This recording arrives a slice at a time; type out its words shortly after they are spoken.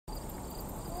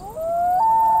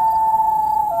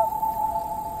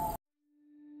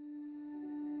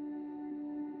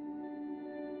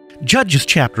Judges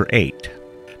chapter 8.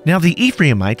 Now the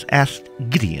Ephraimites asked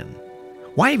Gideon,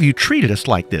 "Why have you treated us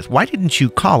like this? Why didn't you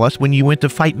call us when you went to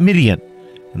fight Midian?"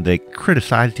 And they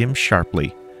criticized him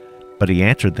sharply. But he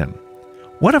answered them,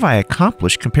 "What have I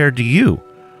accomplished compared to you?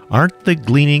 Aren't the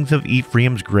gleanings of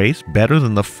Ephraim's grace better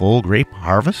than the full grape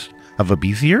harvest of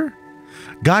Abiezer?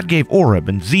 God gave Oreb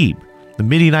and Zeb, the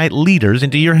Midianite leaders,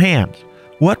 into your hands.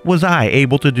 What was I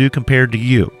able to do compared to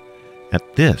you?"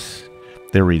 At this,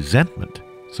 their resentment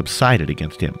subsided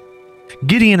against him.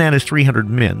 Gideon and his 300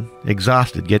 men,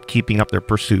 exhausted yet keeping up their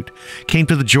pursuit, came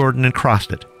to the Jordan and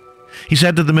crossed it. He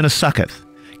said to the men of Succoth,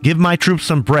 "Give my troops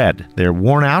some bread. They are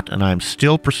worn out, and I am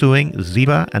still pursuing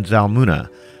Zebah and Zalmunna,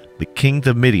 the kings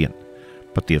of Midian."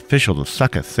 But the officials of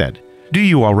Succoth said, "Do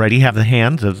you already have the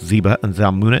hands of Zebah and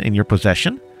Zalmunna in your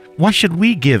possession? Why should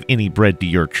we give any bread to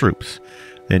your troops?"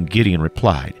 Then Gideon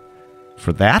replied,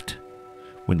 "For that?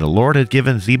 When the Lord has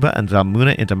given Zebah and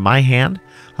Zalmunna into my hand,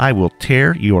 I will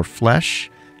tear your flesh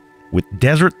with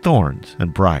desert thorns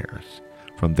and briars."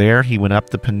 From there he went up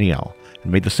to Peniel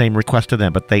and made the same request to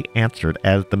them, but they answered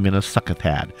as the men of Succoth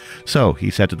had. So he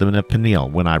said to the men of Peniel,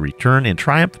 "When I return in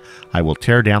triumph, I will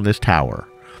tear down this tower."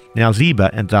 Now Zebah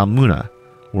and Zalmunna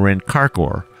were in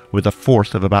Karkor with a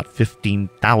force of about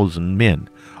 15,000 men,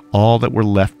 all that were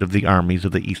left of the armies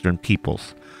of the eastern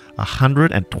peoples.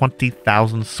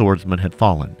 120,000 swordsmen had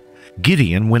fallen.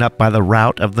 Gideon went up by the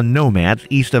route of the nomads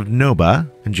east of Nobah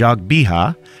and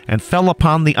Jogbehah and fell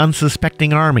upon the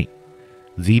unsuspecting army.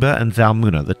 Zebah and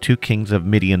Zalmunna, the two kings of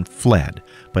Midian, fled,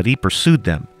 but he pursued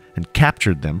them and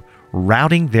captured them,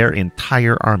 routing their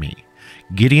entire army.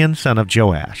 Gideon, son of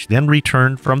Joash, then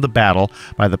returned from the battle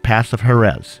by the pass of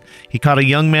Heres. He caught a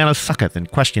young man of Succoth and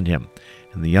questioned him.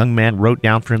 And the young man wrote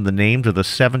down for him the names of the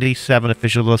 77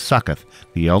 officials of Succoth,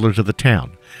 the elders of the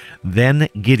town. Then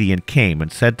Gideon came and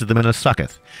said to the men of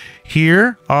Succoth,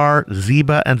 "Here are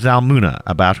Zebah and Zalmunna,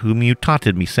 about whom you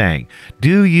taunted me, saying,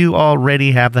 'Do you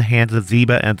already have the hands of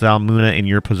Zebah and Zalmunna in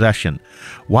your possession?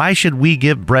 Why should we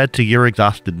give bread to your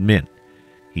exhausted men?'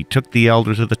 He took the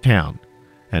elders of the town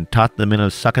and taught the men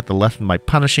of Succoth the lesson by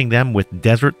punishing them with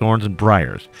desert thorns and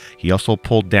briars. He also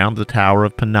pulled down the tower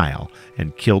of Peniel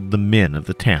and killed the men of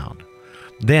the town.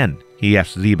 Then he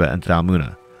asked Zebah and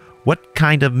Zalmunna, 'What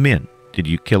kind of men did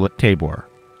you kill at Tabor?'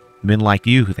 'Men like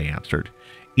you,' they answered,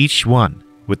 'each one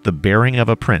with the bearing of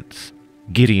a prince.'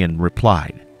 Gideon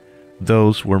replied,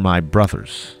 'Those were my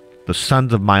brothers, the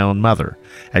sons of my own mother.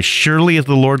 As surely as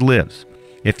the Lord lives,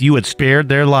 if you had spared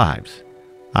their lives,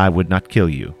 I would not kill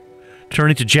you.'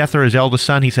 Turning to Jether, his eldest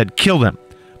son, he said, 'Kill them.'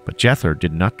 But Jether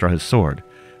did not draw his sword,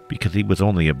 because he was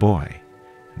only a boy,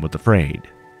 and was afraid.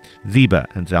 Zebah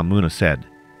and Zalmunna said,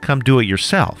 'Come do it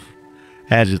yourself.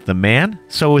 As is the man,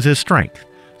 so is his strength.'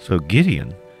 So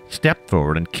Gideon stepped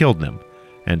forward and killed them,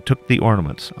 and took the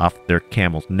ornaments off their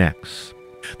camels' necks.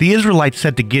 The Israelites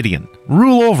said to Gideon,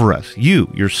 'Rule over us, you,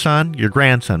 your son, your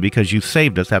grandson, because you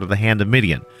saved us out of the hand of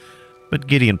Midian.' But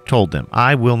Gideon told them,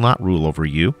 'I will not rule over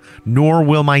you, nor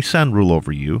will my son rule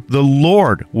over you. The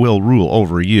Lord will rule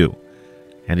over you.'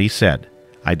 And he said,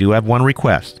 'I do have one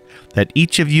request, that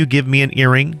each of you give me an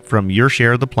earring from your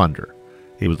share of the plunder.'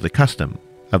 It was the custom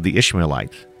of the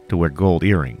Ishmaelites to wear gold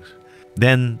earrings.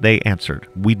 Then they answered,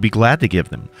 'We'd be glad to give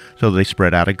them.' So they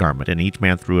spread out a garment, and each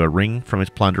man threw a ring from his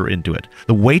plunder into it.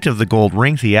 The weight of the gold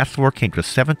rings he asked for came to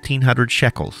 1,700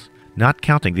 shekels, not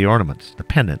counting the ornaments, the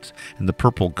pendants, and the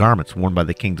purple garments worn by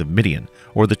the kings of Midian,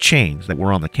 or the chains that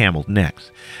were on the camels'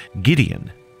 necks.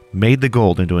 Gideon made the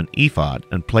gold into an ephod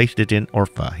and placed it in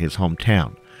Orpha, his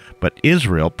hometown. But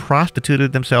Israel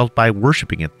prostituted themselves by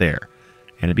worshipping it there,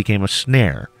 and it became a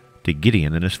snare to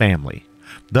Gideon and his family.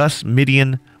 Thus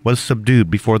Midian was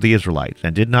subdued before the Israelites,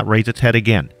 and did not raise its head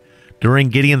again. During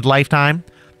Gideon's lifetime,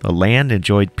 the land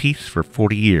enjoyed peace for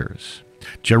 40 years.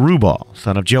 Jerubbaal,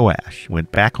 son of Joash,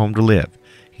 went back home to live.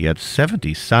 He had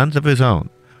 70 sons of his own,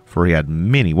 for he had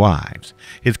many wives.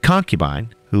 His concubine,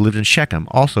 who lived in Shechem,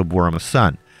 also bore him a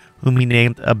son, whom he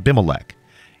named Abimelech.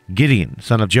 Gideon,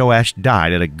 son of Joash,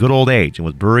 died at a good old age, and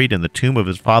was buried in the tomb of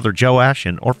his father Joash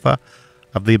in Orpha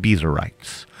of the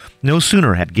Abiezerites. No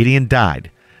sooner had Gideon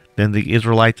died than the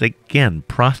Israelites again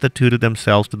prostituted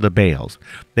themselves to the Baals.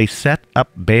 They set up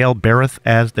Baal-berith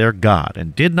as their god,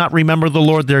 and did not remember the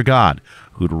Lord their God,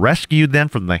 who'd rescued them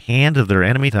from the hand of their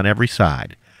enemies on every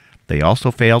side. They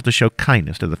also failed to show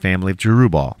kindness to the family of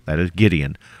Jerubbaal, that is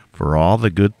Gideon, for all the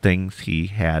good things he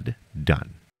had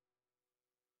done.